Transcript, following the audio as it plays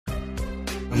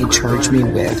He charged me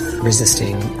with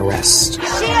resisting arrest.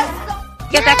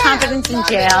 Get that confidence in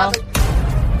jail.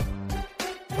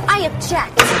 I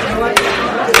object.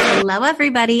 Hello,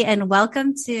 everybody, and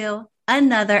welcome to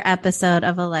another episode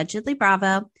of Allegedly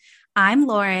Bravo. I'm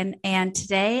Lauren, and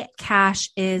today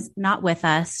Cash is not with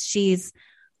us.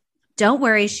 Don't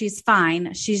worry, she's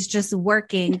fine. She's just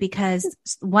working because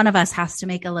one of us has to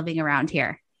make a living around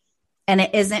here, and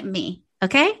it isn't me.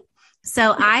 Okay.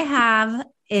 So I have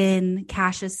in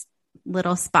Cash's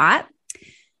little spot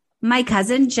my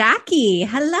cousin Jackie.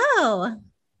 Hello.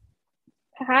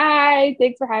 Hi.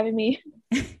 Thanks for having me.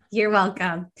 You're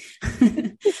welcome.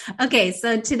 Okay.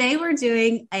 So today we're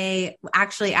doing I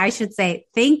should say,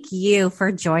 thank you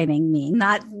for joining me.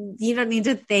 You don't need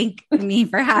to thank me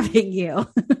for having you.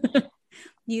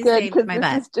 You Good, saved my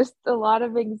butt. This is just a lot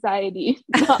of anxiety.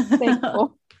 Not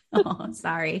thankful. Oh,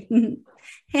 sorry.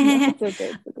 It's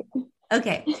okay.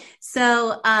 Okay.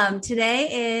 So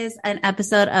today is an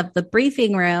episode of The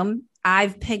Briefing Room.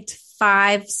 I've picked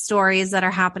 5 stories that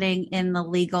are happening in the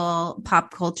legal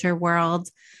pop culture world.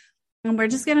 And we're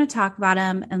just going to talk about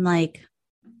them and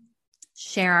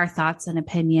share our thoughts and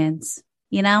opinions,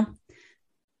 Okay.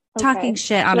 Talking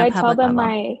shit on a public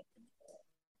level.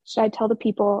 Should I tell the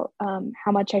people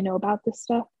how much I know about this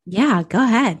stuff? Yeah, go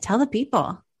ahead. Tell the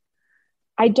people.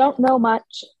 I don't know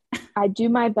much. I do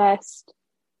my best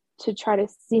to try to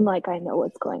seem like I know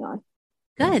what's going on.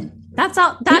 Good. That's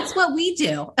all. That's what we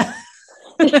do.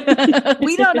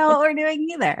 We don't know what we're doing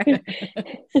either.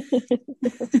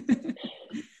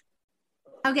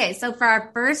 Okay. So for our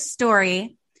first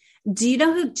story, do you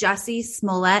know who Jussie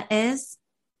Smollett is?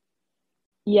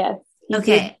 Yes.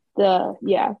 Okay.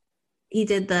 He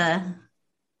did the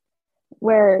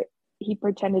where he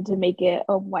pretended to make it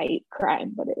a white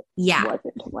crime, but it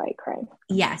wasn't a white crime.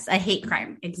 Yes, a hate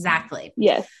crime. Exactly.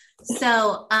 Yes.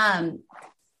 So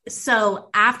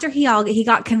after he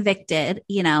got convicted,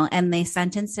 and they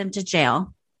sentenced him to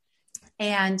jail.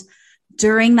 And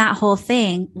during that whole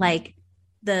thing,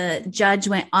 the judge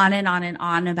went on and on and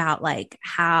on about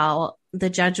how the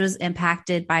judge was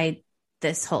impacted by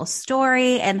this whole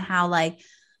story and how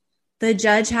the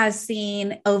judge has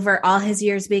seen over all his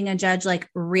years being a judge,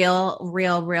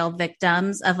 real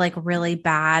victims of really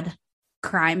bad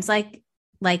crimes like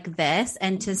this.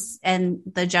 And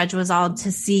the judge was all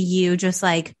to see you just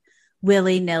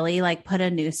willy nilly, put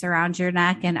a noose around your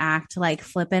neck and act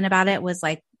flippant about it was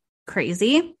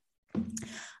crazy.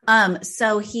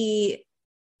 So he,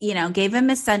 gave him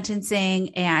his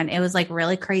sentencing and it was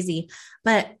really crazy.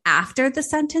 But after the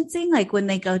sentencing, when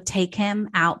they go take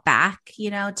him out back,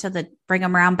 bring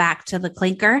him around back to the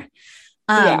clinker,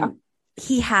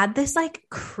 he had this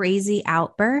crazy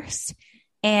outburst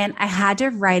and I had to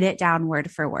write it down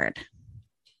word for word.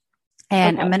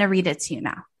 And I'm going to read it to you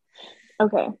now.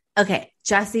 Okay.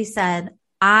 Jussie said,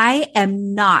 "I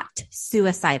am not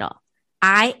suicidal.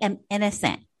 I am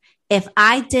innocent. If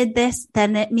I did this,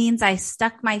 then it means I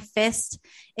stuck my fist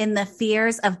in the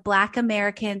fears of Black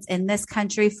Americans in this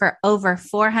country for over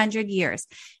 400 years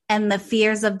and the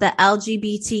fears of the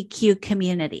LGBTQ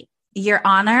community. Your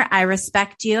Honor, I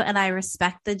respect you and I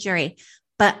respect the jury,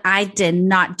 but I did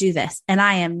not do this and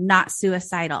I am not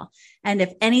suicidal. And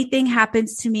if anything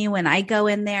happens to me when I go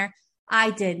in there,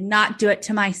 I did not do it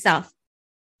to myself.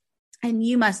 And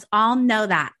you must all know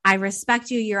that. I respect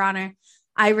you, Your Honor.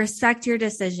 I respect your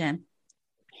decision.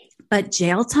 But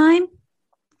jail time?"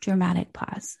 Dramatic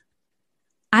pause.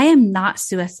 "I am not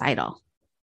suicidal."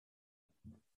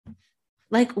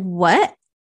 What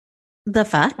the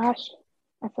fuck? Gosh,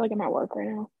 I feel like I'm at work right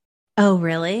now. Oh,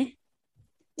 really?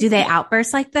 Do they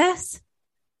outburst like this?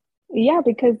 Yeah,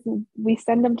 because we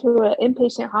send them to an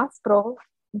inpatient hospital,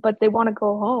 but they want to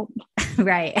go home.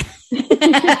 Right.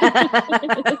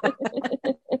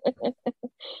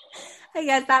 I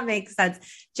guess that makes sense.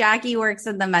 Jackie works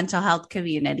in the mental health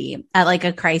community at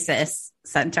a crisis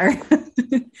center.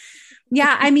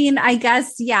 Yeah. I mean, I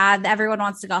guess, everyone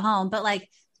wants to go home, but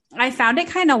I found it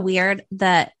kind of weird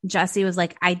that Jussie was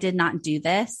 "I did not do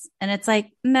this." And it's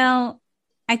no,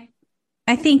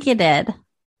 I think you did.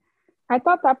 I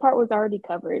thought that part was already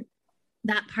covered.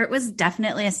 That part was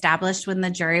definitely established when the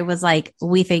jury was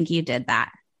 "We think you did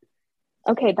that."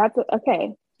 Okay. That's okay.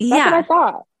 That's Yeah. what I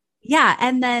thought. Yeah.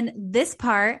 And then this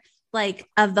part,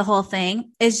 of the whole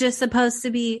thing is just supposed to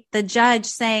be the judge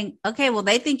saying, "Okay, well,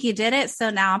 they think you did it.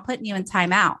 So now I'm putting you in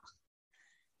timeout."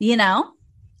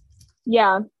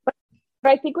 Yeah. But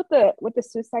I think with the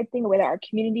suicide thing, the way that our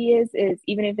community is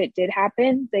even if it did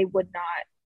happen, they wouldn't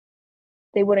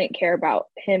care about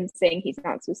him saying he's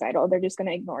not suicidal. They're just going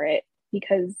to ignore it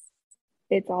because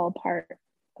it's all part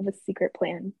of a secret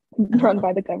plan run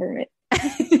by the government.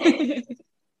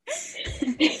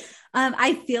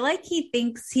 I feel like he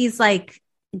thinks he's like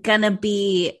gonna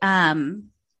be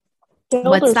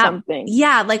Killed or something.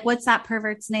 Yeah, like what's that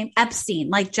pervert's name? Epstein,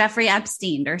 like Jeffrey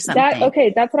Epstein or something.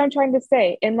 Okay, that's what I'm trying to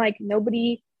say. And like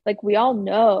nobody, like we all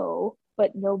know,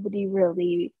 but nobody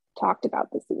really talked about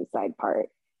the suicide part.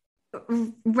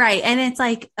 Right. And it's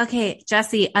like, okay,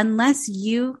 Jesse, unless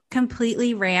you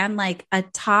completely ran like a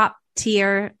top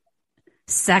tier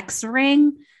sex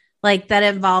ring, like that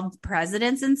involved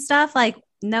presidents and stuff, like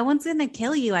no one's going to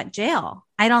kill you at jail.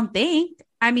 I don't think.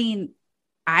 I mean,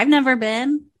 I've never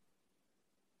been.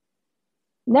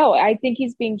 No, I think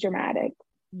he's being dramatic.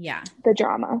 Yeah. The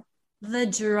drama.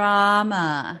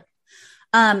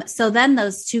 So then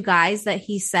those two guys that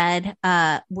he said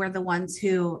were the ones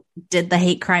who did the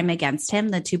hate crime against him,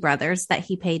 the two brothers that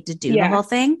he paid to do the whole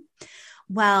thing.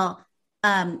 Well,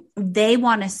 they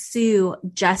want to sue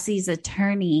Jesse's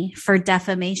attorney for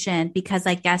defamation because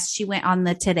I guess she went on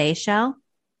the Today Show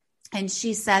and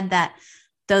she said that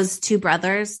those two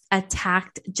brothers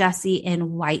attacked Jesse in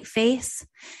whiteface.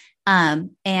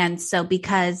 And so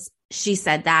because she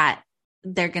said that,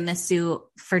 they're going to sue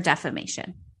for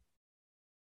defamation.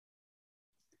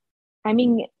 I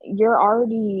mean, you're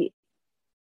already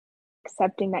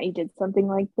accepting that you did something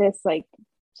like this. Like,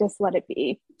 just let it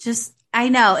be. I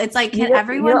know. It's like,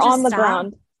 everyone you're just on the stop?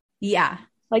 ground. Yeah.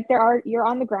 Like you're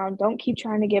on the ground. Don't keep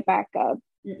trying to get back up.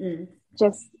 Mm-mm.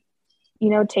 Just,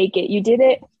 take it. You did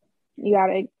it. You got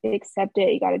to accept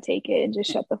it. You got to take it and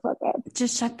just shut the fuck up.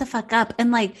 Just shut the fuck up.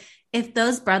 And like, if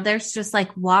those brothers just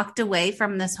like walked away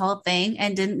from this whole thing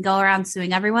and didn't go around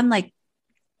suing everyone, like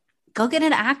go get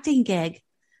an acting gig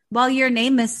while your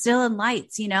name is still in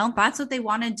lights, that's what they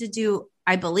wanted to do.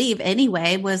 I believe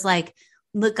anyway, was like,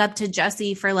 look up to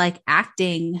Jesse for like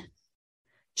acting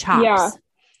chops. Yeah.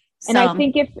 And I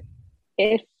think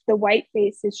if the white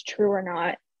face is true or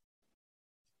not,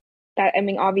 that, I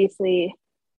mean, obviously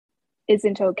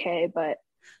isn't okay, but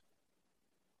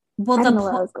well, I don't know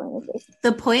where I was going with this.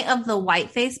 The point of the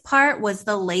whiteface part was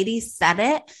the lady said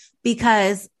it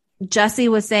because Jesse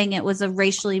was saying it was a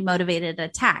racially motivated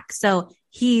attack. So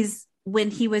when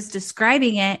he was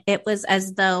describing it, it was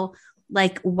as though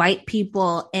like white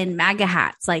people in MAGA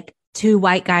hats, like two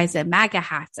white guys in MAGA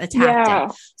hats attacked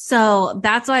him. So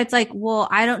that's why it's like, well,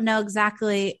 I don't know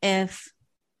exactly if,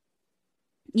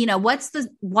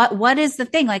 what is the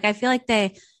thing? Like, I feel like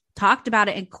they talked about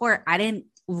it in court. I didn't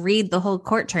read the whole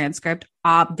court transcript,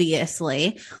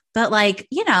 obviously, but like,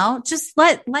 just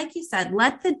like you said,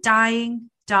 let the dying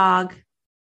dog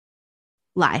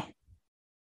lie.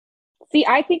 See,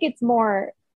 I think it's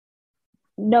more,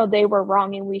 no, they were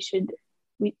wrong and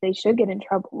they should get in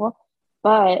trouble,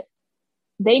 but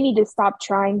they need to stop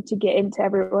trying to get into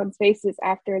everyone's faces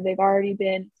after they've already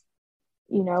been,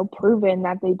 proven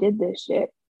that they did this shit.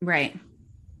 Right.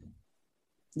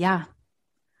 Yeah.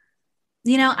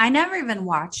 I never even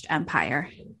watched Empire.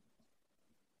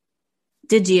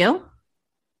 Did you?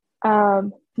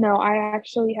 No, I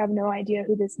actually have no idea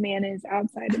who this man is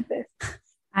outside of this.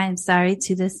 I am sorry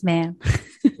to this man.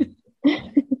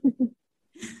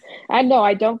 I know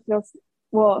I don't feel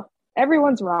well.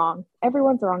 Everyone's wrong.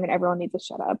 Everyone's wrong, and everyone needs to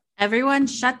shut up. Everyone,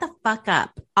 shut the fuck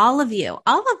up. All of you,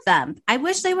 all of them. I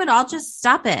wish they would all just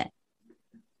stop it.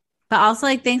 But also,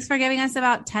 like, thanks for giving us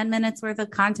about 10 minutes worth of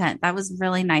content. That was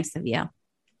really nice of you.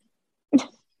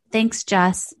 Thanks,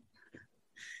 Jess.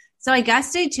 So I guess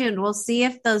stay tuned. We'll see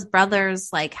if those brothers,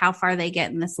 like how far they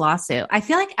get in this lawsuit. I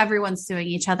feel like everyone's suing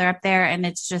each other up there and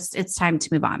it's time to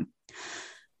move on.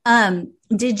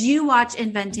 Did you watch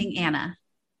Inventing Anna?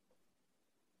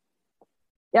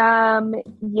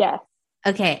 Yes.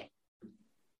 Okay.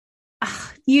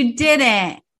 Ugh, you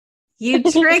didn't. You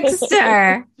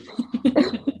trickster.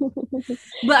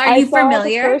 But are you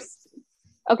familiar?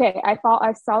 I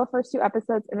saw the first 2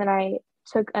 episodes and then I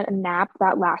took a nap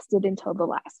that lasted until the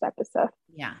last episode.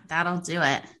 Yeah, that'll do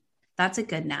it. That's a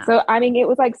good nap. So, I mean, it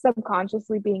was like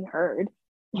subconsciously being heard.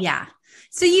 Yeah.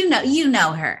 So you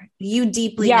know her. You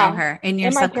deeply know her in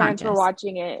your subconscious. My parents were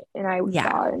watching it and I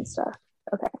saw it and stuff.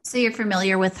 Okay. So you're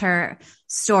familiar with her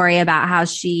story about how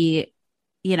she,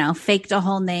 faked a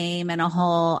whole name and a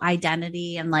whole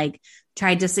identity and like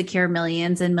tried to secure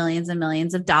millions and millions and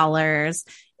millions of dollars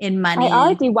in money. I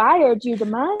already wired you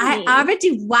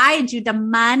the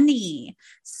money.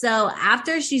 So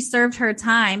after she served her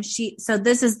time, so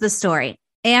this is the story.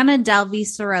 Anna Delvey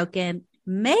Sorokin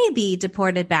may be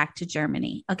deported back to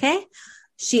Germany. Okay.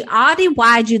 She already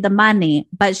wired you the money,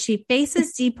 but she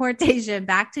faces deportation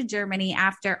back to Germany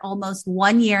after almost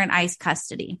 1 year in ICE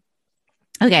custody.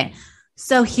 Okay.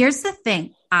 So here's the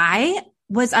thing. I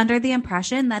was under the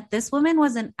impression that this woman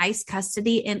was in ICE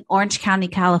custody in Orange County,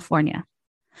 California.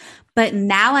 But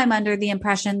now I'm under the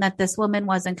impression that this woman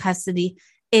was in custody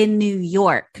in New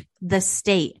York, the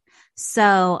state.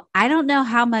 So I don't know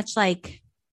how much like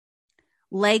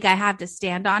leg I have to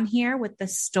stand on here with the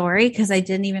story, because I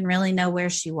didn't even really know where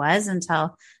she was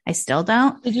until I still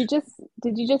don't. Did you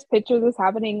just picture this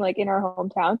happening like in our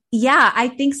hometown? Yeah, I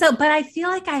think so. But I feel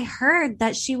like I heard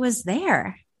that she was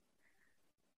there.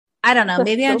 I don't know. That's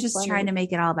Maybe so I'm just funny. trying to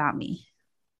make it all about me.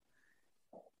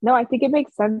 No, I think it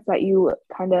makes sense that you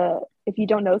kind of, if you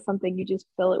don't know something, you just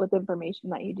fill it with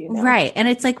information that you do know. Right. And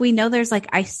it's like, we know there's like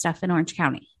ICE stuff in Orange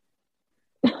County.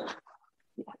 Yes.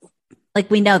 Like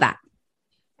we know that.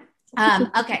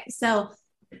 Okay. So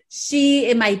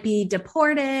it might be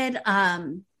deported.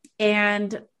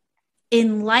 And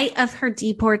in light of her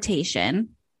deportation,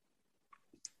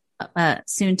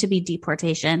 soon to be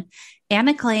deportation,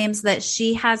 Anna claims that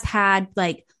she has had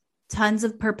like tons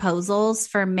of proposals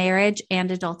for marriage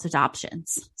and adult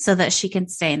adoptions so that she can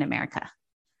stay in America.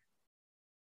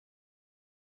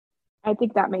 I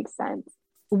think that makes sense.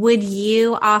 Would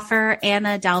you offer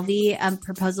Anna Delvey a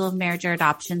proposal of marriage or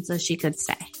adoption so she could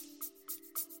stay?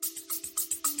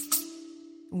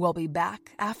 We'll be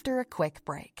back after a quick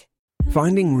break.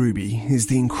 Finding Ruby is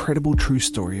the incredible true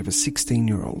story of a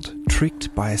 16-year-old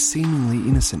tricked by a seemingly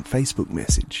innocent Facebook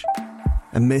message.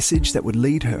 A message that would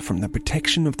lead her from the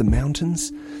protection of the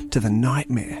mountains to the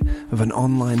nightmare of an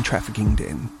online trafficking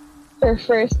den. Her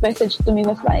first message to me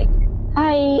was like,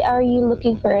 "Hi, are you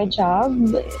looking for a job?"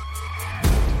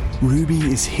 Ruby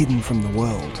is hidden from the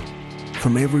world,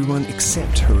 from everyone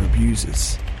except her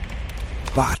abusers.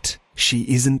 But she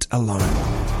isn't alone.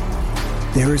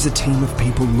 There is a team of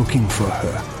people looking for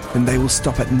her, and they will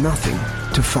stop at nothing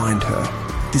to find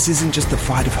her. This isn't just the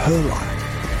fight of her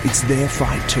life, it's their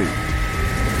fight too.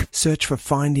 Search for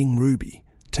Finding Ruby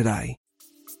today.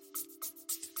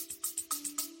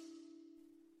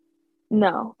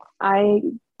 No, I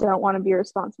don't want to be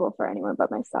responsible for anyone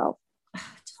but myself.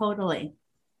 Totally.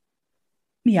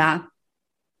 Yeah,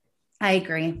 I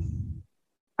agree.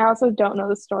 I also don't know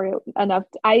the story enough.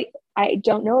 I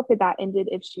don't know if that ended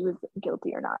if she was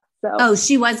guilty or not. So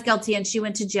she was guilty and she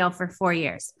went to jail for 4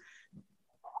 years.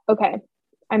 Okay.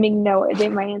 I mean, no,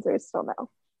 my answer is still no.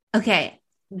 Okay.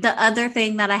 The other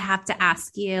thing that I have to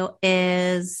ask you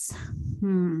is,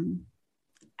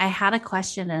 I had a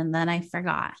question and then I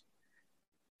forgot.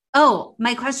 Oh,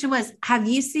 my question was, have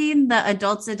you seen the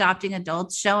Adults Adopting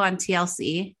Adults show on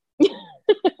TLC?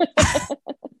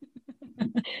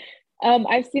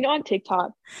 I've seen it on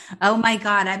TikTok. Oh my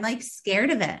God. I'm like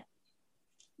scared of it.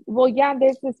 Well, yeah,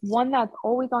 there's this one that's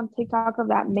always on TikTok of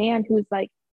that man who's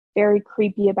like very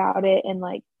creepy about it and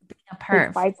like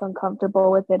his wife's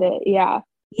uncomfortable with it. Yeah.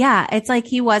 Yeah. It's like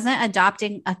he wasn't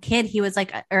adopting a kid. He was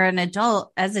like, or an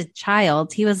adult as a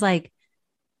child. He was like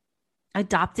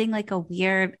adopting like a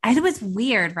weird, it was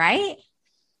weird, right?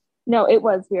 No, it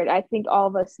was weird. I think all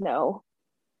of us know.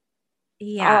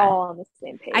 Yeah. All on the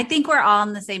same page. I think we're all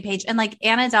on the same page. And like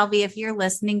Anna Delvey, if you're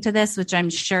listening to this, which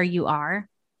I'm sure you are,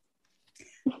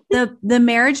 the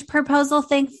marriage proposal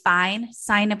thing, fine.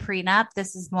 Sign a prenup.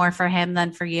 This is more for him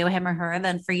than for you, him or her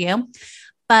than for you.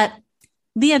 But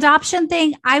the adoption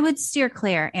thing, I would steer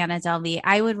clear, Anna Delvey.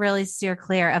 I would really steer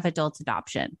clear of adult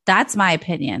adoption. That's my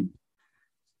opinion.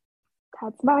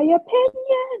 That's my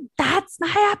opinion. That's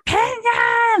my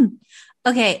opinion.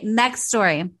 Okay, next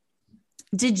story.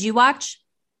 Did you watch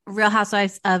Real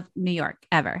Housewives of New York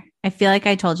ever? I feel like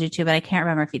I told you to, but I can't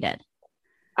remember if you did.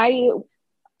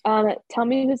 Tell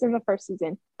me who's in the first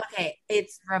season. Okay,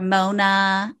 it's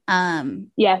Ramona.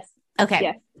 Yes. Okay.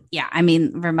 Yes. Yeah, I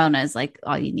mean, Ramona is like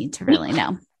all you need to really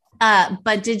know.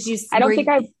 But did you? I don't think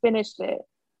I finished it.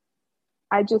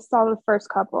 I just saw the first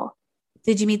couple.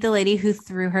 Did you meet the lady who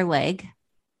threw her leg?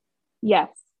 Yes.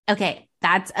 Okay,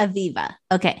 that's Aviva.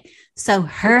 Okay, so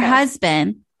her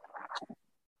husband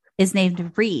is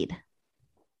named Reed.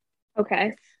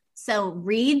 Okay. So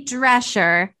Reed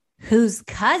Drescher, whose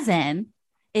cousin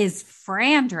is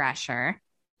Fran Drescher,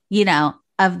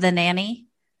 of The Nanny.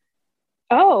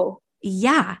 Oh.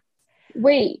 Yeah.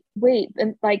 Wait.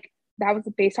 And like that was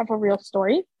based off a real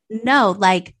story? No,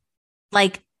 like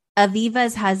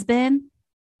Aviva's husband,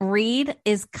 Reed,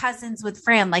 is cousins with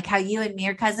Fran. Like how you and me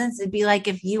are cousins. It'd be like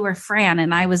if you were Fran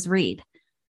and I was Reed.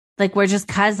 Like we're just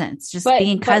cousins,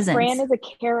 being cousins. But Fran is a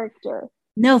character.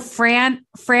 No, Fran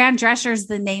Drescher's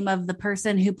the name of the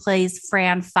person who plays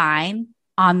Fran Fine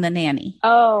on The Nanny.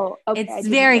 Oh, okay. It's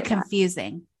very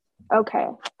confusing. Okay.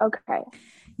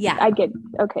 Yeah. I get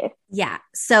okay. Yeah.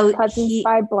 So cousins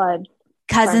by blood.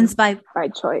 Cousins by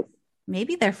choice.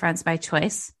 Maybe they're friends by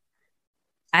choice.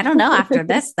 I don't know after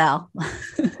this though.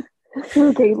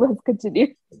 Okay, let's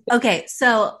continue. Okay,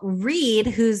 so Reed,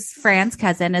 who's Fran's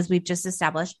cousin, as we've just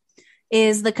established,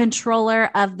 is the controller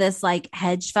of this like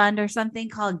hedge fund or something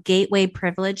called Gateway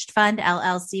Privileged Fund,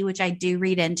 LLC, which I do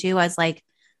read into as like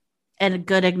a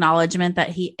good acknowledgement that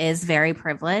he is very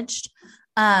privileged.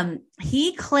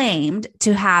 He claimed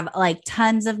to have like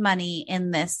tons of money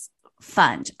in this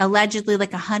fund, allegedly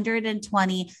like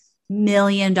 $120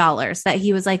 million that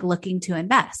he was like looking to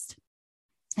invest.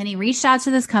 And he reached out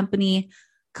to this company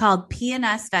called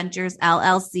P&S Ventures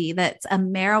LLC. That's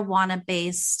an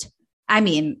LA-based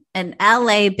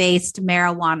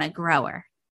marijuana grower.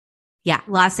 Yeah,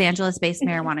 Los Angeles-based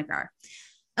marijuana grower.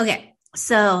 Okay,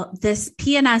 so this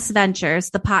P&S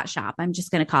Ventures, the pot shop, I'm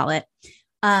just going to call it,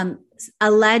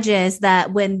 alleges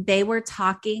that when they were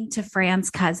talking to Fran's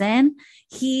cousin,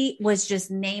 he was just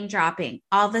name dropping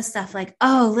all this stuff like,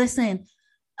 oh, listen,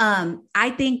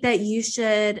 I think that you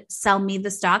should sell me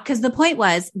the stock. Because the point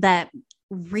was that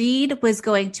Reed was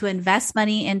going to invest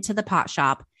money into the pot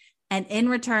shop. And in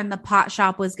return, the pot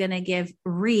shop was going to give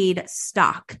Reed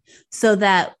stock so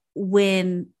that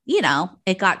when, you know,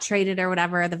 it got traded or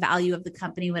whatever, the value of the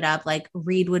company would up, like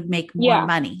Reed would make more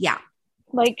money. Yeah.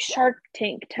 Like Shark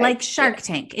Tank type. Like Shark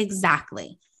Tank.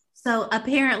 Exactly. So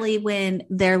apparently when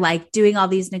they're like doing all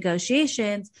these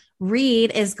negotiations,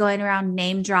 Reed is going around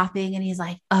name dropping and he's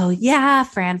like, oh yeah,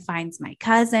 Fran finds my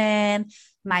cousin.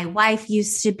 My wife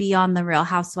used to be on the Real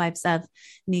Housewives of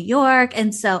New York.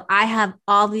 And so I have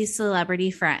all these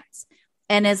celebrity friends,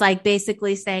 and is like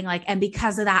basically saying like, and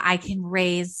because of that, I can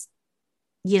raise,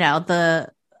 you know, the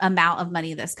amount of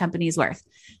money this company is worth.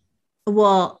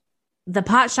 Well, the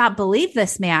pot shop believed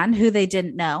this man who they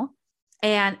didn't know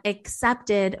and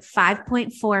accepted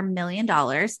 $5.4 million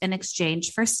in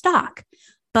exchange for stock.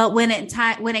 But when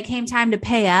it came time to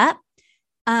pay up,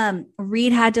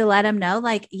 Reed had to let him know,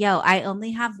 like, yo, I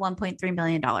only have $1.3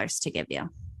 million to give you.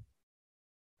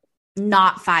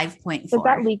 Not 5.4. Is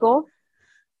that legal?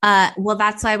 Well,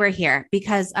 that's why we're here,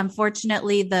 because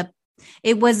unfortunately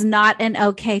it was not an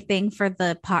okay thing for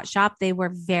the pot shop. They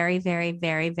were very, very,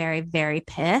 very, very, very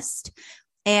pissed.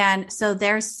 And so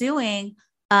they're suing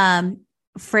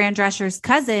Fran Drescher's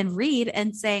cousin, Reed,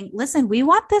 and saying, listen, we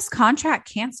want this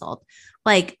contract canceled.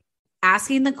 Like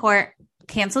asking the court,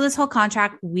 cancel this whole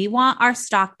contract. We want our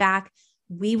stock back.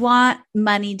 We want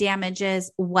money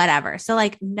damages, whatever. So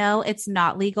like, no, it's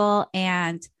not legal.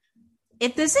 And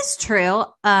if this is true,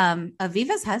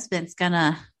 Aviva's husband's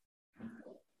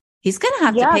he's going to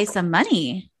have to pay some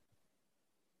money.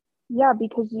 Yeah,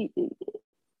 because you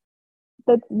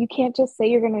can't just say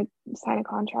you're going to sign a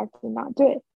contract and not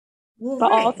do it. Well,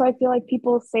 but also I feel like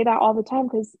people say that all the time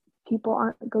because people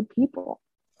aren't good people.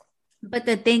 But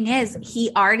the thing is, he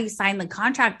already signed the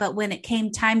contract, but when it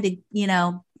came time to, you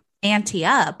know, ante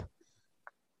up,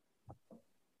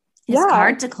 his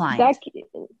card declined.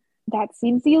 That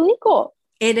seems illegal.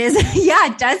 It is.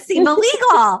 Yeah, it does seem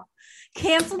illegal.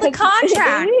 Cancel the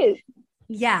contract. It is.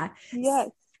 Yeah. Yes.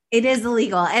 It is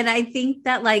illegal. And I think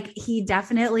that like he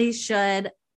definitely should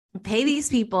pay these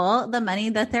people the money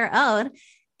that they're owed.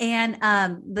 And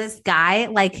this guy,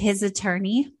 like his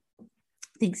attorney,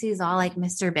 thinks he's all like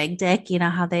Mr. Big Dick, you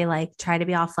know how they like try to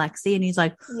be all flexy, and he's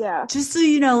like, yeah, just so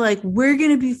you know, like we're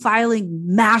gonna be filing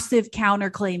massive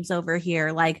counterclaims over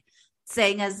here, like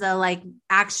saying as though like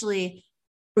actually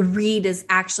Reed is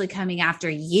actually coming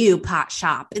after you, pot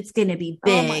shop. It's gonna be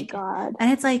big. Oh my God.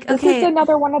 And it's like, this okay, is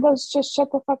another one of those just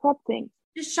shut the fuck up things.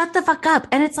 Just shut the fuck up.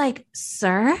 And it's like,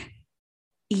 sir,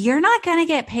 you're not gonna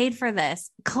get paid for this.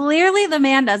 Clearly the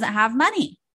man doesn't have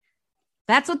money.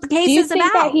 That's what the case is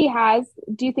about.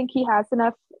 Do you think he has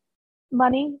enough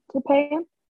money to pay him?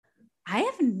 I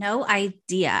have no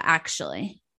idea,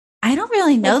 actually. I don't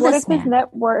really know this man. What is his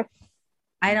net worth?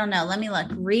 I don't know. Let me look.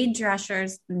 Reed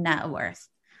Drescher's net worth.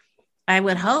 I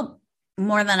would hope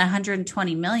more than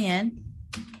 120 million.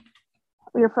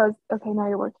 You're frozen. Okay, now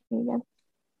you're working again.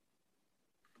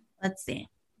 Let's see.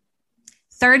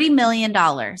 $30 million.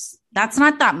 That's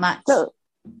not that much. So,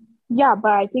 yeah,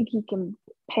 but I think he can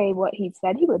pay what he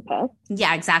said he would pay.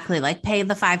 Yeah, exactly. Like pay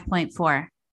the 5.4,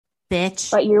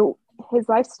 bitch. But his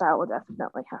lifestyle will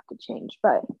definitely have to change.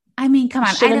 But I mean, come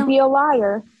on, shouldn't be a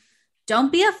liar.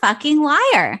 Don't be a fucking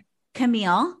liar,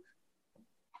 Camille.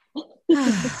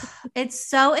 It's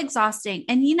so exhausting.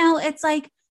 And you know, it's like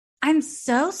I'm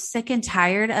so sick and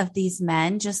tired of these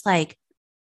men just like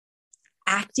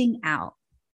acting out.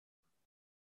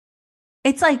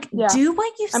 It's like, do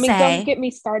what you say. I mean, don't get me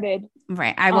started.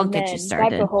 Right. I will get you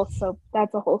started. That's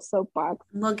a whole soapbox.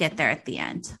 We'll get there at the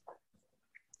end.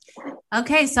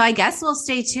 Okay. So I guess we'll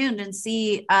stay tuned and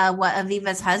see what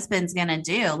Aviva's husband's going to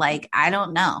do. Like, I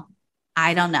don't know.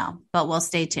 I don't know, but we'll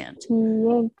stay tuned. He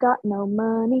ain't got no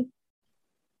money.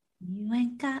 You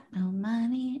ain't got no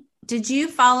money. Did you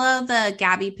follow the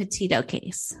Gabby Petito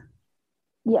case?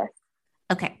 Yes.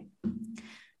 Okay.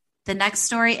 The next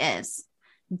story is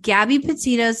Gabby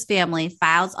Petito's family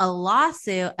files a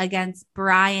lawsuit against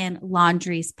Brian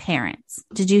Laundrie's parents.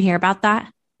 Did you hear about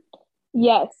that?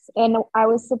 Yes. And I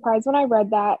was surprised when I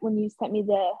read that when you sent me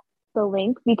the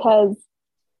link, because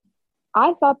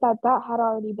I thought that had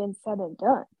already been said and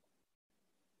done.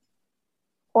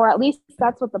 Or at least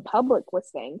that's what the public was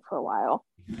saying for a while.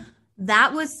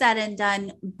 That was said and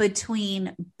done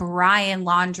between Brian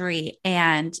Laundrie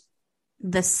and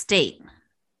the state.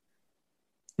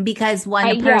 Because when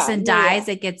a person dies,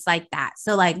 it gets like that.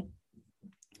 So like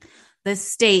the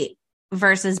state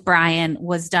versus Brian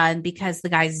was done because the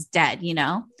guy's dead, you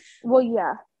know? Well,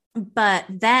 yeah. But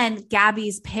then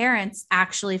Gabby's parents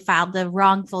actually filed the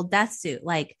wrongful death suit,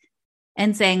 like,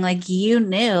 and saying like, you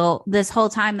knew this whole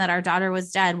time that our daughter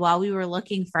was dead while we were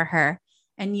looking for her,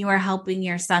 and you were helping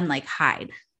your son like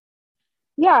hide.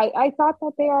 Yeah, I thought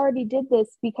that they already did this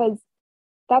because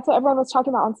that's what everyone was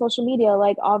talking about on social media.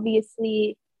 Like,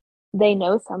 obviously they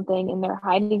know something and they're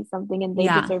hiding something and they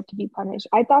deserve to be punished.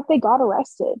 I thought they got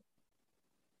arrested.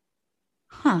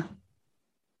 Huh.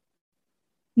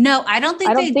 No, I don't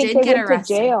think they did get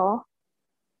arrested. To jail.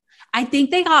 I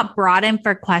think they got brought in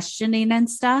for questioning and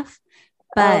stuff.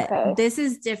 But this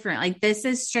is different. Like, this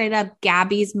is straight up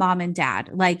Gabby's mom and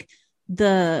dad. Like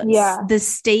the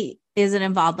state isn't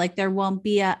involved. Like, there won't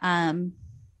be a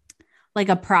like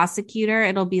a prosecutor.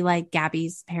 It'll be like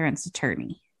Gabby's parents'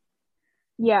 attorney.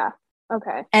 Yeah.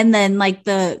 Okay. And then like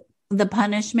the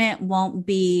punishment won't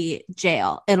be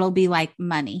jail. It'll be like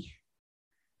money.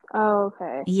 Oh,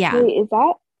 okay. Yeah. Wait,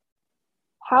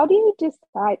 how do you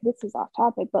decide, this is off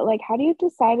topic, but like, how do you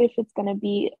decide if it's going to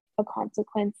be a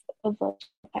consequence of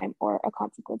time or a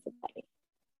consequence of money?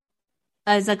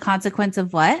 As a consequence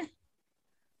of what?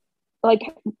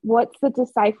 Like, what's the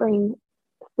deciphering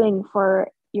thing for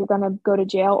you're going to go to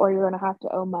jail or you're going to have to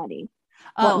owe money?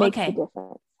 What makes the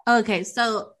difference? Okay.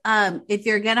 So if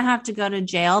you're going to have to go to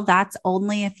jail, that's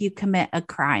only if you commit a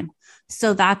crime.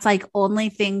 So that's like only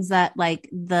things that like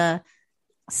the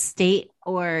state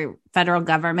or federal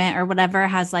government or whatever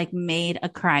has like made a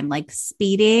crime, like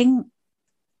speeding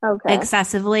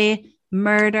excessively,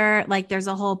 murder. Like there's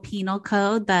a whole penal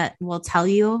code that will tell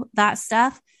you that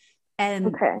stuff.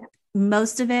 And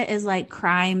most of it is like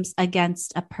crimes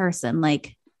against a person,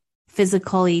 like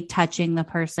physically touching the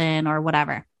person or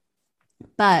whatever.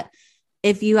 But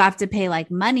if you have to pay like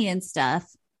money and stuff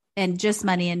and just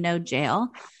money and no jail,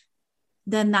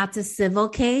 then that's a civil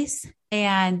case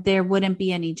and there wouldn't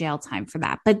be any jail time for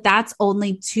that. But that's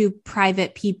only two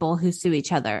private people who sue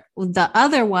each other. The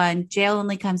other one, jail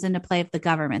only comes into play if the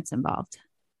government's involved.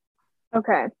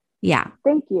 Okay. Yeah.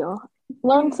 Thank you.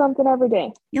 Learn something every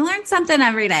day. You learn something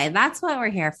every day. That's what we're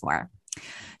here for.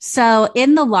 So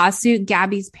in the lawsuit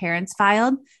Gabby's parents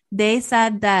filed, they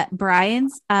said that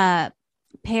Brian's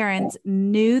parents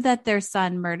knew that their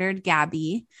son murdered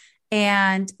Gabby,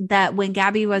 and that when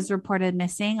Gabby was reported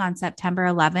missing on September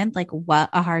 11th, like what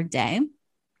a hard day,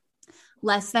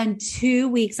 less than 2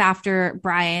 weeks after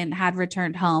Brian had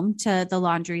returned home to the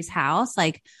Laundrie's house,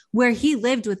 like where he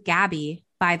lived with Gabby,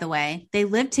 by the way, they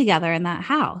lived together in that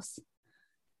house.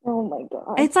 Oh my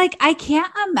God. It's like, I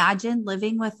can't imagine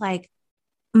living with like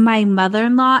my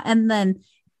mother-in-law and then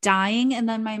dying and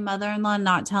then my mother-in-law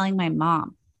not telling my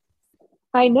mom.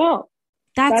 I know.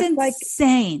 That's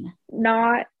insane. Like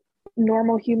not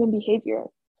normal human behavior.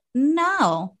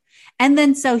 No. And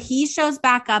then so he shows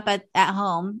back up at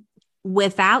home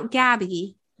without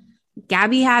Gabby.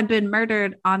 Gabby had been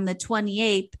murdered on the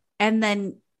 28th, and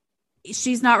then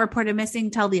she's not reported missing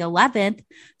till the 11th.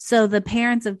 So the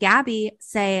parents of Gabby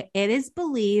say it is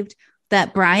believed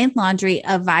that Brian Laundrie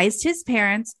advised his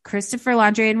parents, Christopher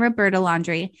Laundrie and Roberta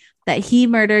Laundrie, that he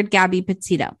murdered Gabby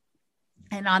Petito.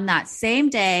 And on that same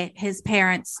day, his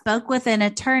parents spoke with an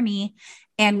attorney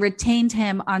and retained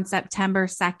him on September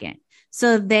 2nd.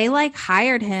 So they like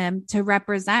hired him to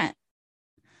represent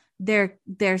their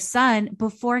son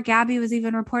before Gabby was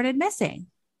even reported missing.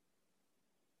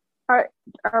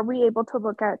 Are we able to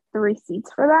look at the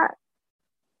receipts for that?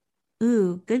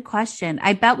 Ooh, good question.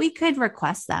 I bet we could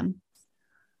request them.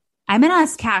 I'm going to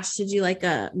ask Cash to do like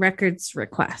a records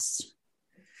request.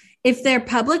 If they're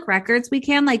public records, we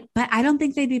can but I don't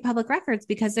think they'd be public records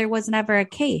because there was never a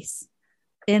case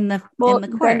in the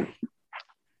court.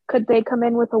 Could they come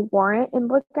in with a warrant and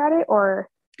look at it, or?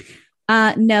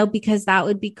 No, because that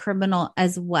would be criminal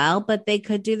as well. But they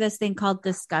could do this thing called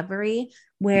discovery,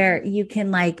 where you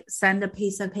can like send a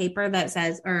piece of paper that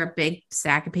says, or a big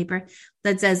stack of paper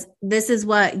that says, this is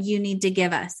what you need to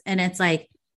give us. And it's like,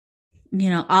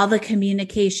 all the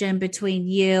communication between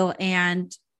you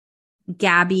and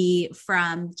Gabby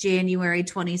from January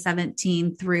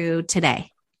 2017 through today,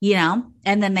 and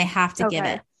then they have to give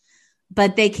it.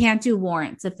 But they can't do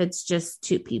warrants if it's just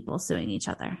two people suing each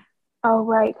other. Oh,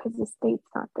 right, because the state's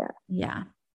not there. Yeah.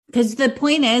 Because the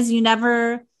point is, you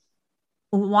never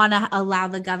want to allow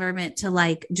the government to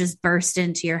like just burst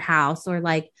into your house or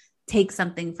like take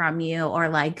something from you or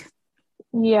like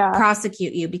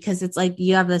prosecute you, because it's like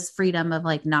you have this freedom of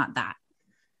like not that.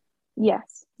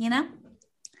 Yes.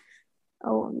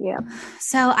 Oh, yeah.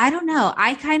 So I don't know.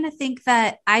 I kind of think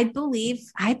that I believe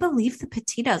the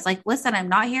Petitos. Like, listen, I'm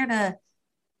not here to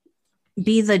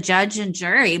be the judge and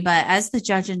jury, but as the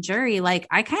judge and jury, like,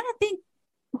 I kind of think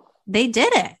they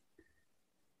did it.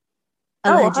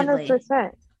 Allegedly.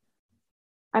 100%.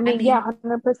 I mean,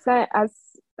 100% as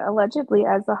allegedly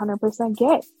as 100%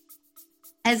 gets.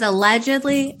 As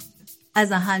allegedly as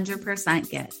 100%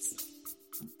 gets.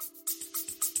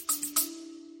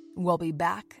 We'll be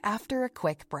back after a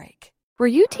quick break. Were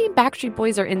you Team Backstreet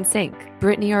Boys or NSYNC,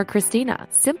 Britney or Christina,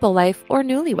 Simple Life or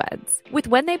Newlyweds? With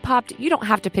When They Popped, you don't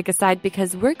have to pick a side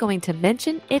because we're going to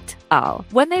mention it all.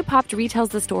 When They Popped retells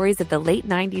the stories of the late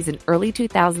 90s and early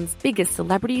 2000s biggest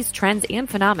celebrities, trends, and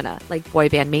phenomena like boy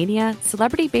band mania,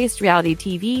 celebrity-based reality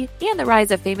TV, and the rise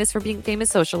of famous for being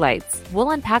famous socialites. We'll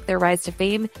unpack their rise to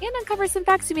fame and uncover some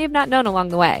facts you may have not known along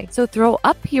the way. So throw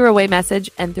up your away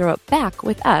message and throw it back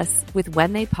with us with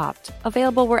When They Popped,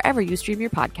 available wherever you stream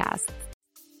your podcasts.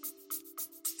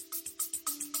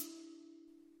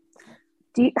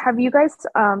 Have you guys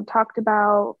talked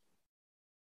about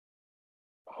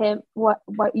him? What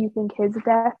you think his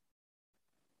death?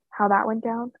 How that went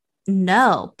down?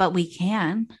 No, but we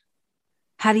can.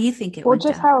 How do you think it went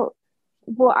down?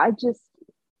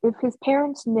 If his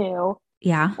parents knew,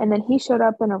 and then he showed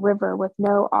up in a river with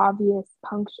no obvious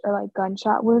puncture or like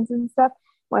gunshot wounds and stuff.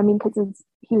 Well, I mean, because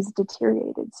he was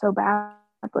deteriorated so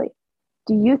badly.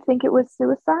 Do you think it was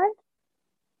suicide?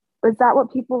 Or is that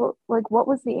what people like? What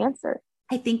was the answer?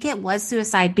 I think it was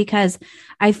suicide because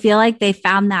I feel like they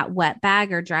found that wet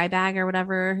bag or dry bag or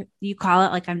whatever you call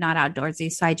it. Like, I'm not outdoorsy,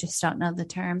 so I just don't know the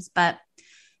terms, but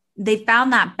they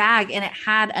found that bag and it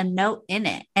had a note in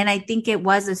it. And I think it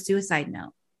was a suicide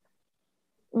note.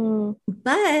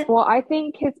 But I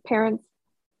think his parents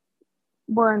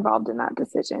were involved in that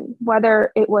decision,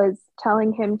 whether it was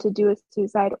telling him to do a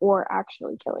suicide or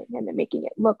actually killing him and making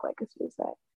it look like a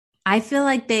suicide. I feel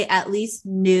like they at least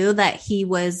knew that he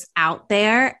was out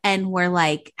there and were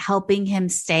like helping him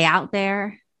stay out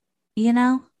there,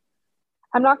 I'm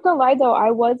not gonna lie though,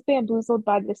 I was bamboozled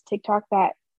by this TikTok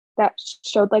that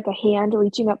showed like a hand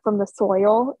reaching up from the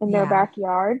soil in their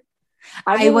backyard.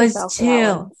 I was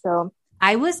too. So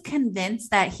I was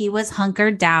convinced that he was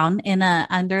hunkered down in a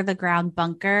under the ground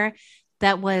bunker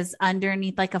that was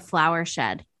underneath like a flower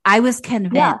shed. I was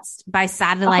convinced by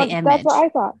satellite image. That's what I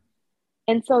thought.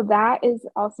 And so that is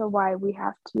also why we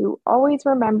have to always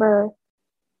remember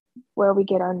where we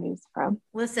get our news from.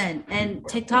 Listen, and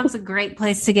TikTok's a great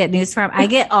place to get news from. I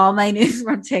get all my news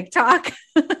from TikTok.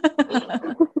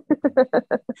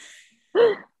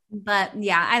 But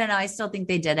yeah, I don't know. I still think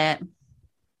they did it.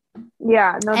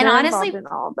 Yeah, no, and honestly, involved in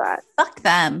all of that. Fuck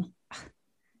them.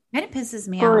 Kind of pisses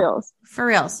me out. For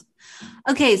reals.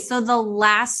 Okay, so the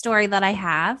last story that I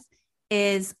have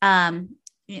is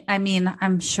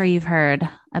I'm sure you've heard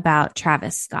about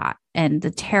Travis Scott and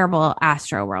the terrible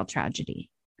Astroworld tragedy.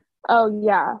 Oh,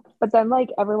 yeah. But then, like,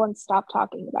 everyone stopped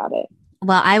talking about it.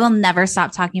 Well, I will never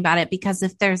stop talking about it because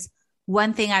if there's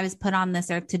one thing I was put on this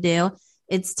earth to do,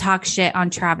 it's talk shit on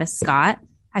Travis Scott.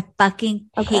 I fucking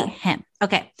hate him.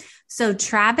 Okay. So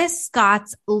Travis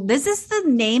Scott's, this is the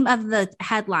name of the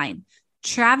headline.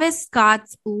 Travis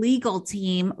Scott's legal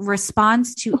team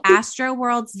responds to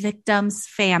Astroworld's victims'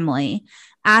 family,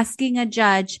 asking a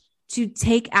judge to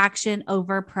take action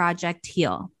over Project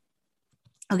Heal.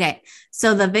 Okay,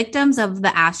 so the victims of the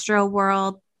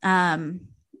Astroworld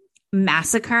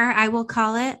massacre, I will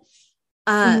call it,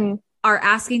 are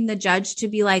asking the judge to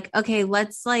be like, okay,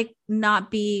 let's like not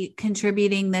be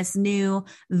contributing this new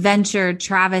venture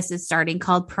Travis is starting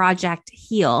called Project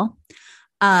Heal.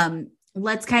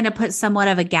 Let's kind of put somewhat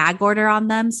of a gag order on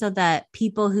them so that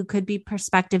people who could be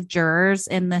prospective jurors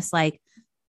in this like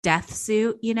death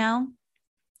suit,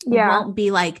 won't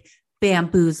be like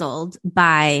bamboozled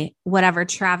by whatever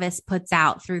Travis puts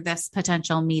out through this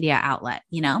potential media outlet,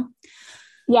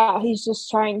 Yeah, he's just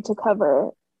trying to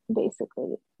cover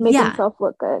basically. Make himself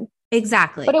look good.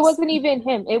 Exactly. But it wasn't even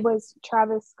him. It was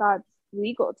Travis Scott's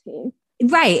legal team.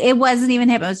 Right. It wasn't even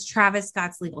him. It was Travis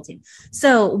Scott's legal team.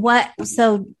 So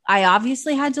I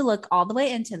obviously had to look all the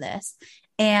way into this,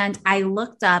 and I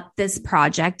looked up this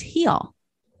Project Heal,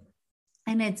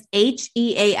 and it's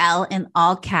HEAL in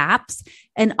all caps.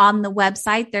 And on the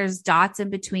website, there's dots in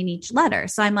between each letter.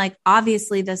 So I'm like,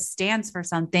 obviously this stands for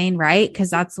something, right? Because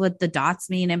that's what the dots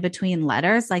mean in between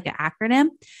letters, like an acronym.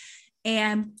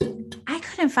 And I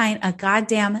couldn't find a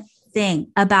goddamn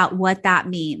thing about what that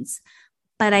means.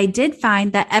 But I did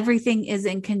find that everything is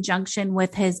in conjunction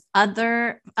with his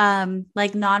other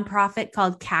nonprofit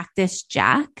called Cactus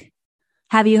Jack.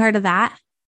 Have you heard of that?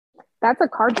 That's a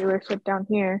car dealership down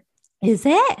here. Is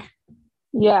it?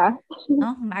 Yeah.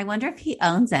 Oh, I wonder if he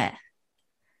owns it.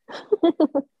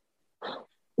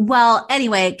 Well,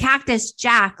 anyway, Cactus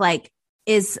Jack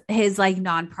is his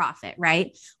nonprofit,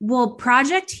 right? Well,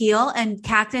 Project Heal and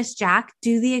Cactus Jack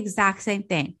do the exact same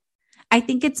thing. I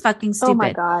think it's fucking stupid. Oh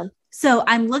my God. So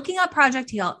I'm looking up Project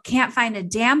Heal, can't find a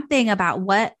damn thing about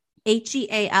what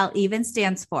HEAL even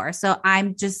stands for. So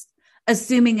I'm just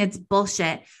assuming it's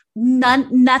bullshit.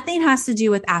 Nothing has to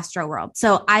do with Astroworld.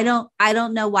 So I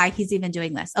don't know why he's even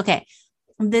doing this. Okay.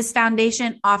 This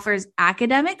foundation offers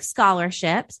academic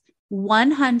scholarships,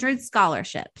 100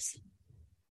 scholarships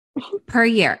per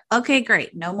year. Okay,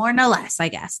 great. No more, no less, I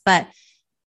guess. But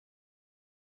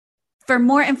for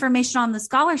more information on the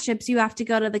scholarships, you have to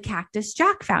go to the Cactus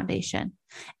Jack Foundation.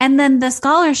 And then the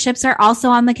scholarships are also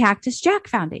on the Cactus Jack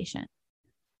Foundation.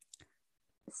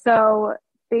 So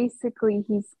basically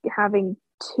he's having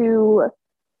two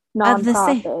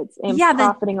nonprofits and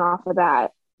profiting off of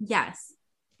that. Yes.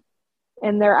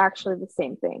 And they're actually the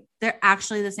same thing. They're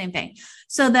actually the same thing.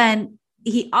 So then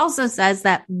he also says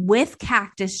that with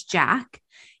Cactus Jack,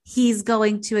 he's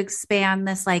going to expand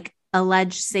this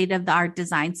alleged state-of-the-art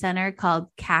design center called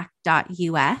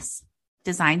CAC.US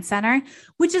Design Center,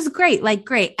 which is great.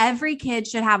 Great. Every kid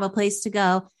should have a place to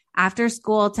go after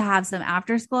school to have some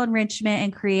after-school enrichment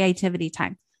and creativity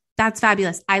time. That's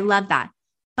fabulous. I love that.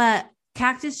 But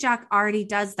Cactus Jack already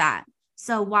does that.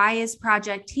 So why is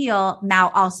Project Heal now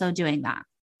also doing that?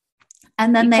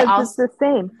 And then it's the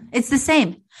same. It's the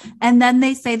same. And then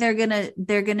they say they're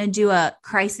gonna do a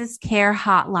crisis care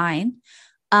hotline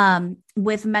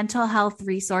with mental health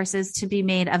resources to be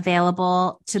made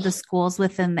available to the schools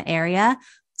within the area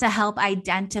to help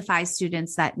identify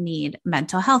students that need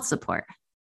mental health support.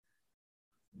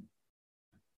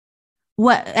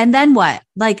 What? And then what?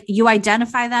 You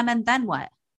identify them and then what?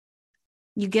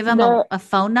 You give them a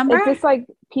phone number? Is this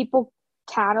people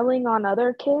tattling on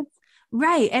other kids?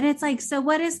 Right. And it's so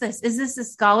what is this? Is this a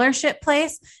scholarship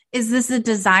place? Is this a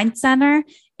design center?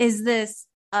 Is this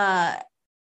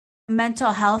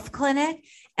mental health clinic?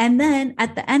 And then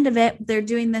at the end of it, they're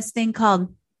doing this thing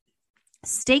called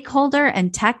stakeholder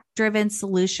and tech-driven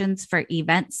solutions for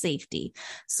event safety.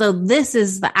 So this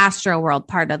is the Astroworld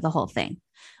part of the whole thing.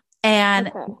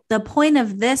 And the point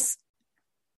of this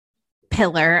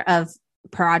pillar of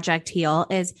Project Heal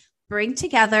is bring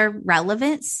together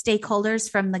relevant stakeholders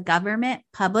from the government,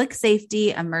 public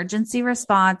safety, emergency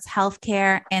response,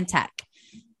 healthcare, and tech.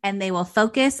 And they will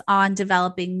focus on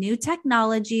developing new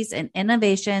technologies and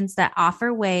innovations that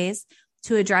offer ways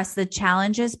to address the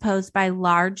challenges posed by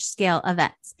large-scale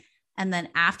events. And then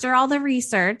after all the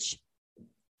research,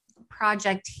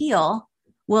 Project Heal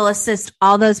will assist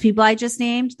all those people I just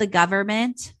named, the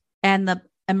government and the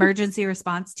emergency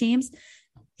response teams.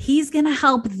 He's going to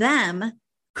help them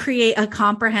create a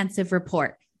comprehensive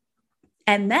report.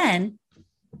 And then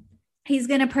he's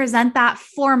going to present that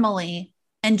formally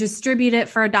and distribute it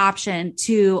for adoption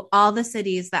to all the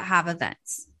cities that have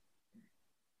events.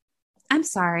 I'm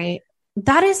sorry.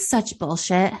 That is such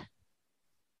bullshit.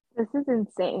 This is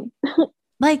insane.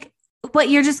 What,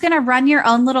 you're just going to run your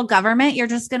own little government? You're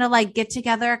just going to get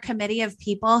together a committee of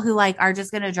people who are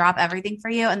just going to drop everything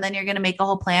for you. And then you're going to make a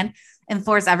whole plan and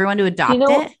force everyone to adopt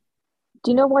it.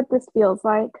 Do you know what this feels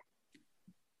like?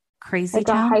 Crazy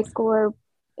town? A high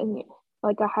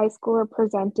schooler,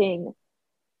 presenting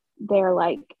their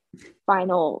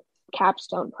final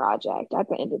capstone project at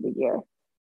the end of the year.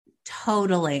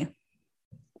 Totally.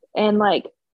 And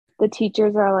the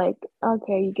teachers are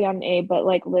okay, you get an A, but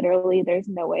literally there's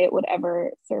no way it would ever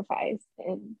suffice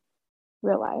in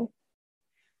real life.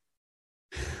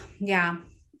 Yeah,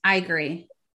 I agree.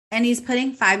 And he's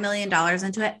putting $5 million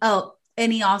into it. Oh,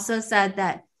 and he also said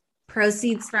that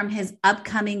proceeds from his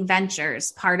upcoming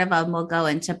ventures, part of them will go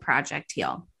into Project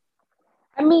Heal.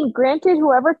 I mean, granted,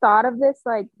 whoever thought of this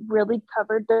really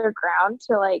covered their ground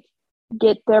to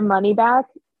get their money back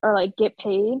or get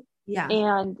paid. Yeah.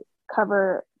 And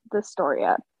cover the story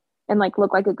up and like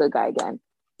look like a good guy again.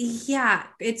 Yeah,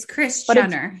 it's Kris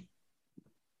Jenner.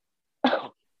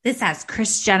 This has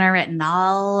Kris Jenner written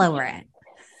all over it.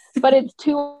 But it's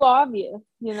too obvious,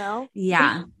 you know?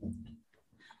 Yeah.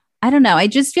 I don't know. I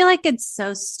just feel like it's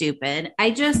so stupid.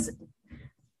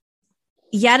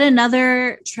 Yet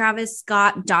another Travis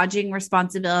Scott dodging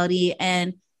responsibility.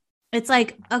 And it's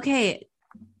like, okay,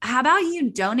 how about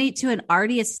you donate to an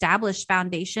already established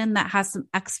foundation that has some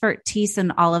expertise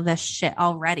in all of this shit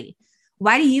already?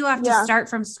 Why do you have to start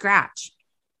from scratch?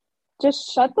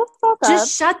 Just shut the fuck up.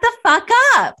 Just shut the fuck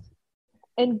up.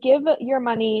 And give your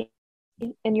money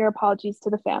and your apologies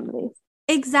to the families.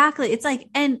 Exactly. It's like,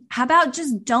 and how about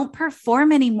just don't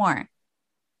perform anymore?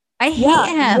 I hate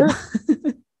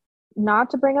him.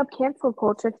 Not to bring up cancel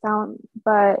culture sound,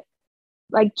 but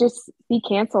like just be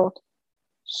canceled.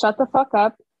 Shut the fuck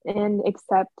up and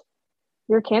accept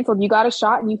you're canceled. You got a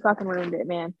shot and you fucking ruined it,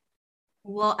 man.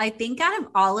 Well, I think out of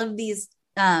all of these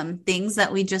things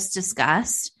that we just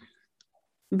discussed,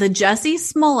 the Jussie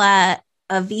Smollett,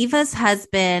 Aviva's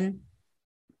husband,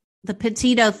 the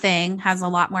Petito thing has a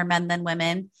lot more men than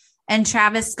women, and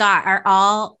Travis Scott are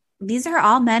all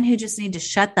men who just need to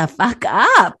shut the fuck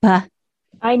up.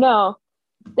 I know.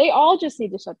 They all just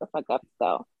need to shut the fuck up,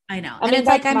 though. I know. I mean, it's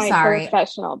like, I'm sorry.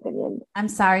 Professional opinion. I'm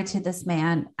sorry to this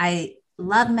man. I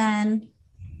love men.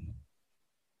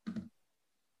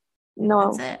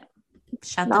 No. That's it.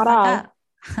 Shut the fuck up.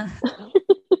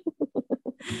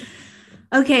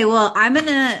 Okay, well, I'm going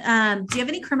to, do you have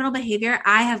any criminal behavior?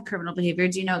 I have criminal behavior.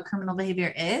 Do you know what criminal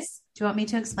behavior is? Do you want me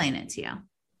to explain it to you?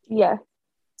 Yeah.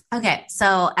 Okay,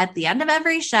 so at the end of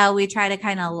every show, we try to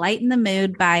kind of lighten the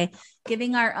mood by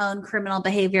giving our own criminal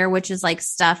behavior, which is like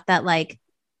stuff that like,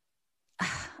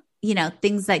 you know,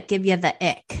 things that give you the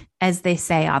ick, as they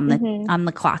say on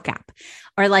the clock app,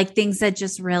 or like things that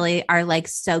just really are like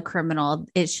so criminal,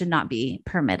 it should not be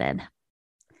permitted.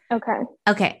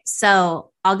 Okay,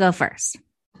 so I'll go first,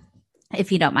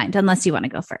 if you don't mind, unless you want to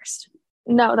go first.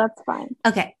 No, that's fine.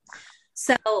 Okay,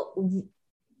 so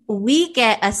we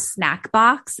get a snack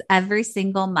box every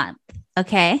single month,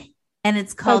 okay? And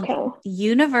it's called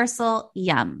Universal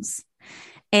Yums.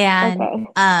 And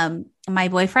my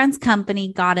boyfriend's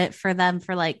company got it for them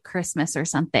for like Christmas or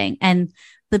something. And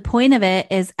the point of it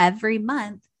is every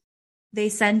month they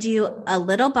send you a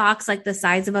little box like the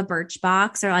size of a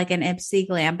Birchbox or like an Ipsy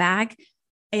glam bag.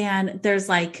 And there's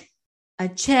like a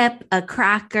chip, a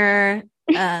cracker,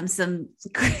 some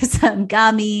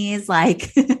gummies,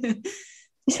 like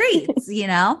treats, you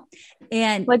know,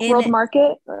 and like World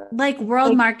Market, like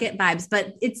World Market vibes,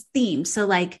 but it's themed. So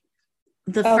like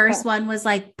the first one was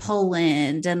like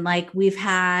Poland, and like we've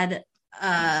had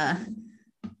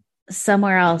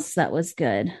somewhere else that was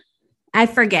good. I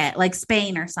forget, like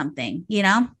Spain or something, you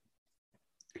know?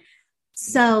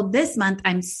 So this month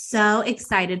I'm so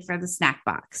excited for the snack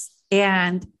box,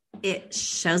 and it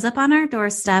shows up on our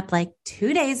doorstep like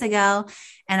 2 days ago,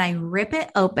 and I rip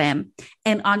it open.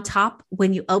 And on top,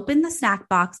 when you open the snack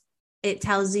box, it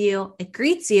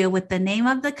greets you with the name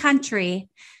of the country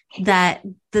that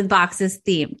the box is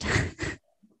themed.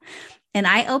 And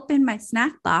I opened my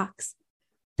snack box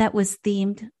that was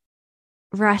themed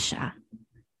Russia.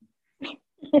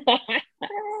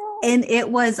 And it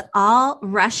was all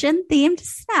Russian themed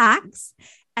snacks.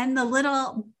 And the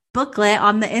little booklet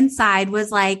on the inside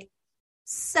was like,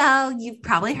 so you've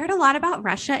probably heard a lot about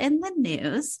Russia in the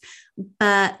news,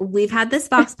 but we've had this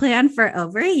box plan for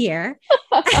over a year.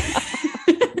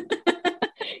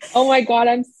 Oh my God,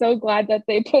 I'm so glad that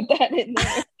they put that in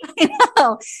there. I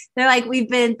know. They're like, we've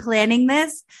been planning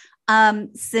this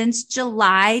since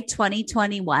July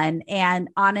 2021. And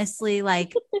honestly,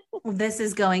 like this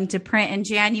is going to print in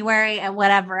January, and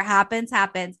whatever happens.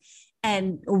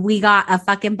 And we got a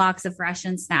fucking box of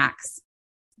Russian snacks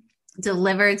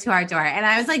delivered to our door. And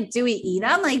I was like, do we eat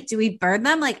them? Like, do we burn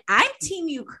them? Like, I'm team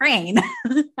Ukraine.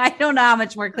 I don't know how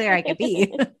much more clear I could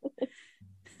be.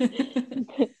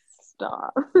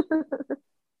 Stop.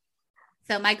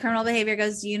 So my criminal behavior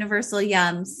goes to Universal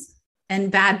Yums and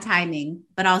bad timing,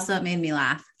 but also it made me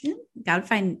laugh. You gotta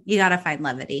find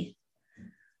levity.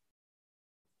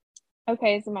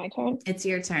 Okay, is it my turn? It's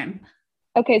your turn.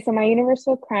 Okay, so my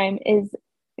universal crime is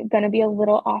going to be a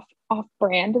little off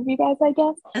brand of you guys, I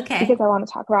guess. Okay. Because I want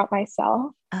to talk about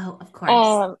myself. Oh, of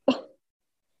course.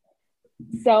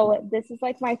 So this is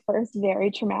like my first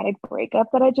very traumatic breakup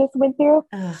that I just went through.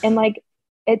 Ugh. And like,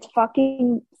 it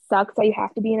fucking sucks that you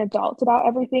have to be an adult about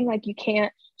everything. Like you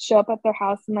can't show up at their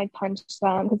house and like punch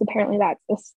them, because apparently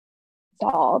that's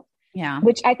assault. Yeah.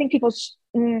 Which I think people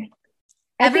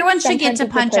everyone should get to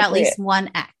punch at least one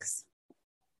ex.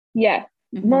 Yeah.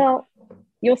 Mm-hmm. Well,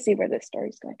 you'll see where this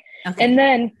story's going. Okay.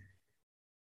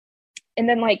 And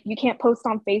then like, you can't post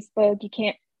on Facebook. You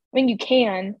can't, I mean, you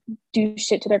can do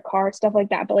shit to their car, stuff like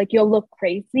that, but like, you'll look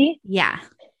crazy. Yeah.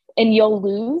 And you'll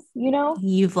lose, you know?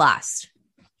 You've lost.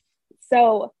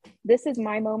 So this is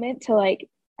my moment to like,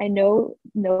 I know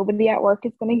nobody at work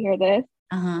is going to hear this.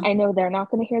 I know they're not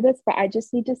going to hear this, but I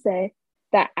just need to say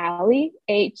that Allie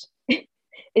H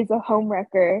is a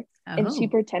homewrecker, and she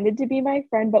pretended to be my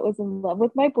friend, but was in love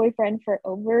with my boyfriend for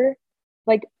over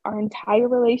like our entire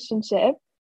relationship.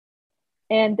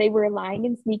 And they were lying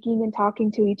and sneaking and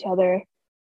talking to each other.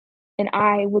 And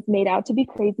I was made out to be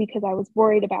crazy because I was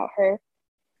worried about her.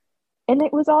 And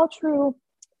it was all true.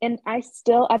 And I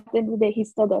still, at the end of the day, he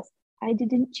still goes, I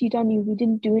didn't cheat on you. We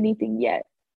didn't do anything yet.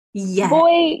 Yeah.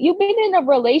 Boy, you've been in a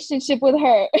relationship with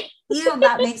her. Ew,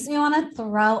 that makes me want to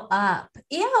throw up.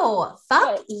 Ew,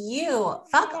 fuck you.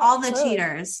 Fuck all the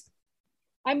cheaters.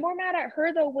 I'm more mad at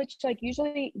her though, which like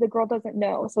usually the girl doesn't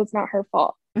know, so it's not her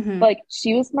fault. Mm-hmm. Like,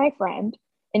 she was my friend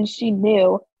and she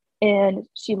knew, and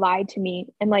she lied to me.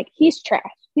 And like, he's trash.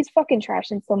 He's fucking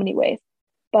trash in so many ways.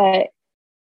 But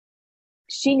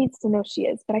she needs to know she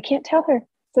is, but I can't tell her.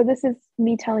 So this is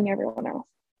me telling everyone else.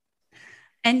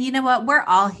 And you know what? We're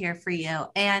all here for you.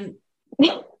 And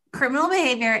criminal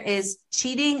behavior is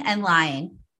cheating and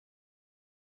lying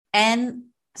and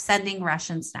sending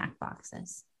Russian snack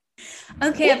boxes.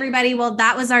 Okay, everybody. Well,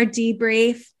 that was our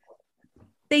debrief.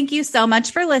 Thank you so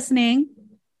much for listening.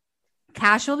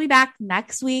 Cash will be back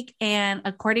next week. And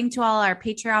according to all our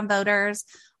Patreon voters,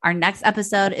 our next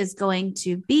episode is going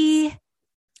to be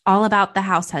all about the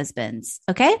house husbands.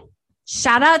 Okay.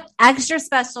 Shout out, extra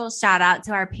special shout out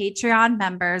to our Patreon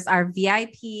members, our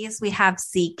VIPs. We have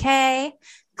CK,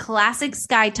 Classic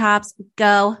Skytops.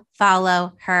 Go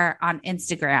follow her on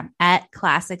Instagram at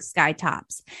Classic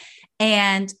Skytops.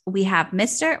 And we have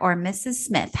Mr. or Mrs.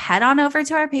 Smith. Head on over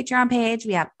to our Patreon page.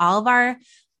 We have all of our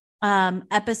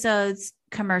episodes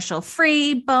commercial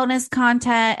free, bonus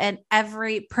content,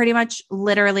 and pretty much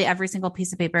literally every single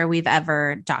piece of paper we've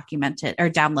ever documented or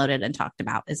downloaded and talked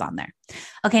about is on there.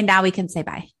 Okay, now we can say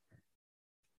bye.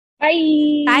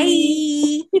 Bye.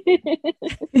 Bye.